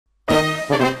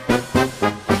Hi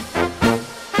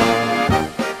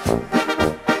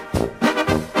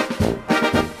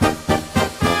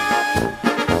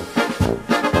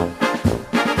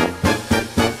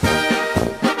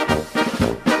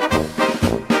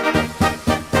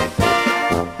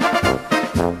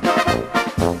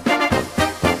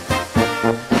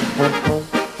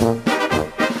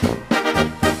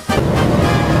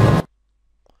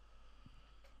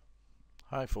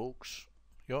folks,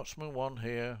 Yachtsman1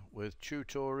 here with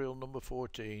tutorial number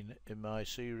 14 in my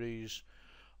series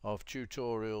of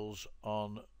tutorials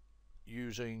on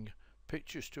using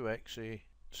Pictures to Exe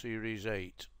Series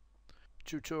 8.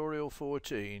 Tutorial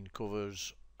 14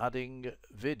 covers adding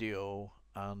video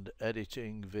and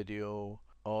editing video,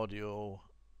 audio,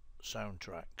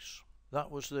 soundtracks.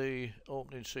 That was the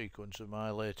opening sequence of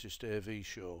my latest AV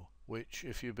show, which,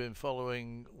 if you've been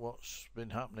following what's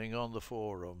been happening on the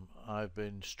forum, I've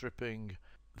been stripping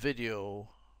video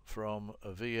from a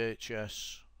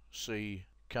VHS-C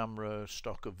camera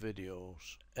stock of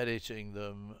videos, editing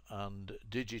them and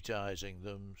digitizing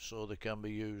them so they can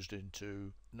be used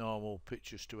into normal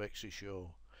Pictures to Exe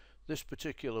show. This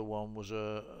particular one was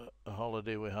a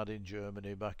holiday we had in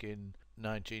Germany back in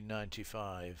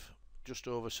 1995, just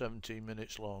over 17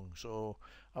 minutes long, so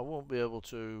I won't be able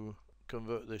to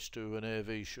convert this to an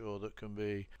AV show that can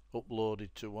be uploaded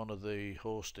to one of the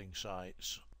hosting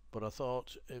sites, but I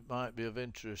thought it might be of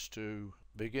interest to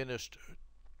beginners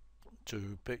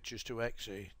to Pictures to Exe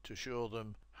to show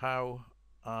them how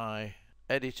I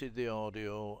edited the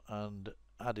audio and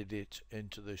added it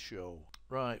into the show.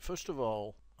 Right, first of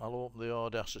all, I'll open the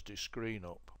Audacity screen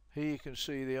up. Here you can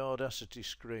see the Audacity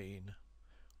screen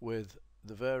with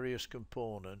the various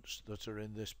components that are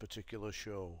in this particular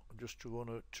show. I'm just going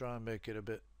to try and make it a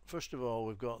bit. First of all,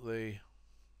 we've got the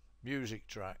music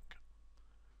track,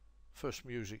 first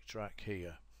music track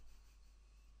here.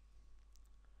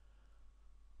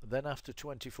 Then after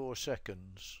 24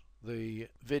 seconds the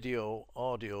video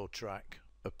audio track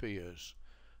appears.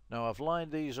 Now I've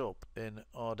lined these up in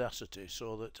Audacity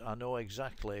so that I know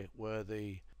exactly where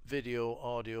the video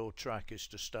audio track is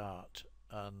to start,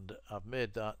 and I've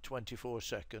made that 24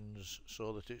 seconds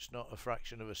so that it's not a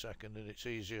fraction of a second and it's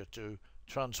easier to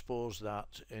transpose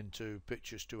that into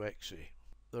Pictures to Exe.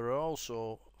 There are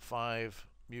also 5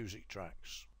 music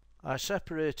tracks. I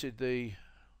separated the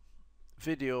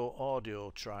video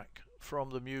audio track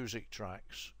from the music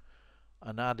tracks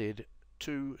and added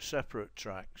 2 separate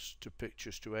tracks to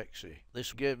Pictures to Exe.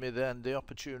 This gave me then the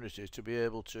opportunity to be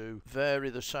able to vary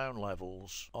the sound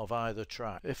levels of either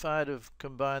track. If I'd have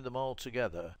combined them all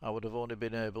together, I would have only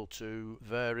been able to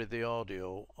vary the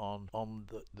audio on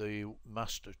the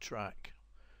master track.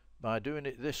 By doing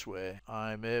it this way,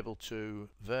 I'm able to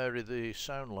vary the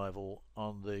sound level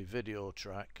on the video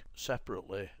track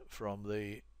separately from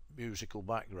the musical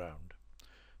background.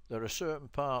 There are certain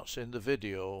parts in the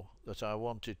video that I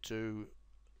wanted to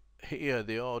hear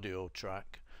the audio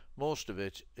track. Most of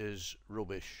it is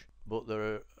rubbish, but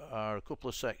there are a couple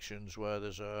of sections where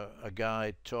there's a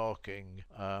guide talking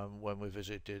when we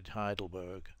visited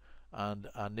Heidelberg, and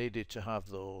I needed to have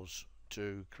those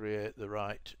to create the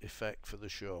right effect for the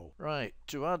show. Right,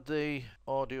 to add the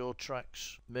audio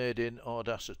tracks made in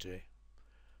Audacity,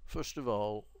 first of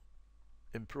all,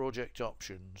 in project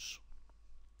options,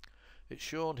 it's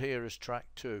shown here as track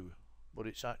 2, but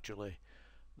it's actually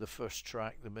the first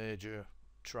track, the major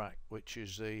track, which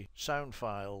is the sound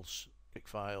files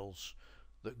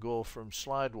that go from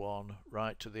slide 1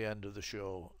 right to the end of the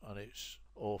show, and it's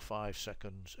 05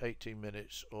 seconds, 18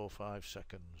 minutes 05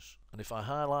 seconds. And if I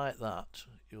highlight that,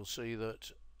 you'll see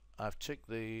that I've ticked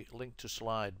the link to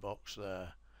slide box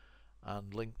there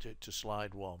and linked it to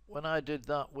slide 1. When I did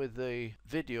that with the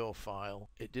video file,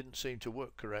 it didn't seem to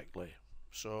work correctly.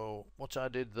 So what I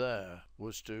did there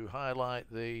was to highlight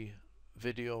the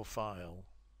video file,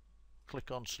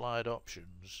 click on slide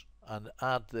options and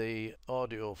add the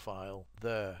audio file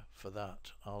there for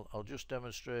that. I'll just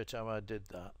demonstrate how I did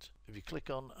that. If you click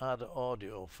on add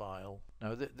audio file,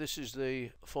 now this is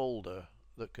the folder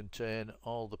that contain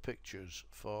all the pictures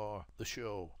for the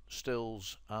show,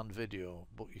 stills and video,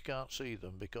 but you can't see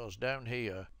them because down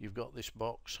here you've got this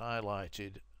box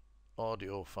highlighted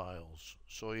audio files,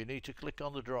 so you need to click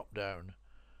on the drop down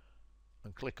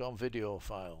and click on video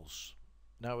files.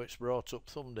 Now it's brought up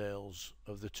thumbnails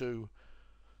of the 2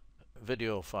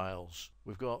 video files.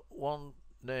 We've got one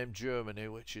named Germany,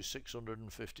 which is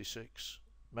 656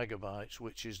 megabytes,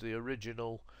 which is the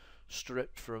original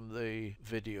stripped from the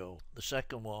video. The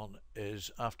second one is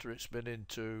after it's been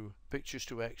into Pictures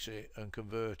to Exe and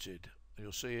converted,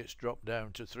 you'll see it's dropped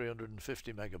down to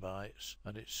 350 megabytes,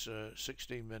 and it's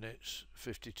 16 minutes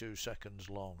 52 seconds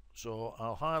long. So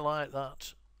I'll highlight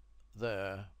that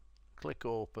there, click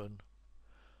open,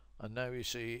 and now you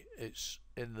see it's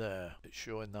in there, it's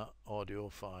showing that audio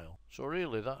file. So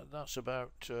really that's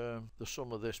about the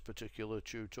sum of this particular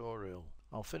tutorial.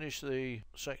 I'll finish the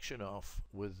section off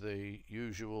with the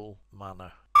usual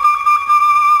manner.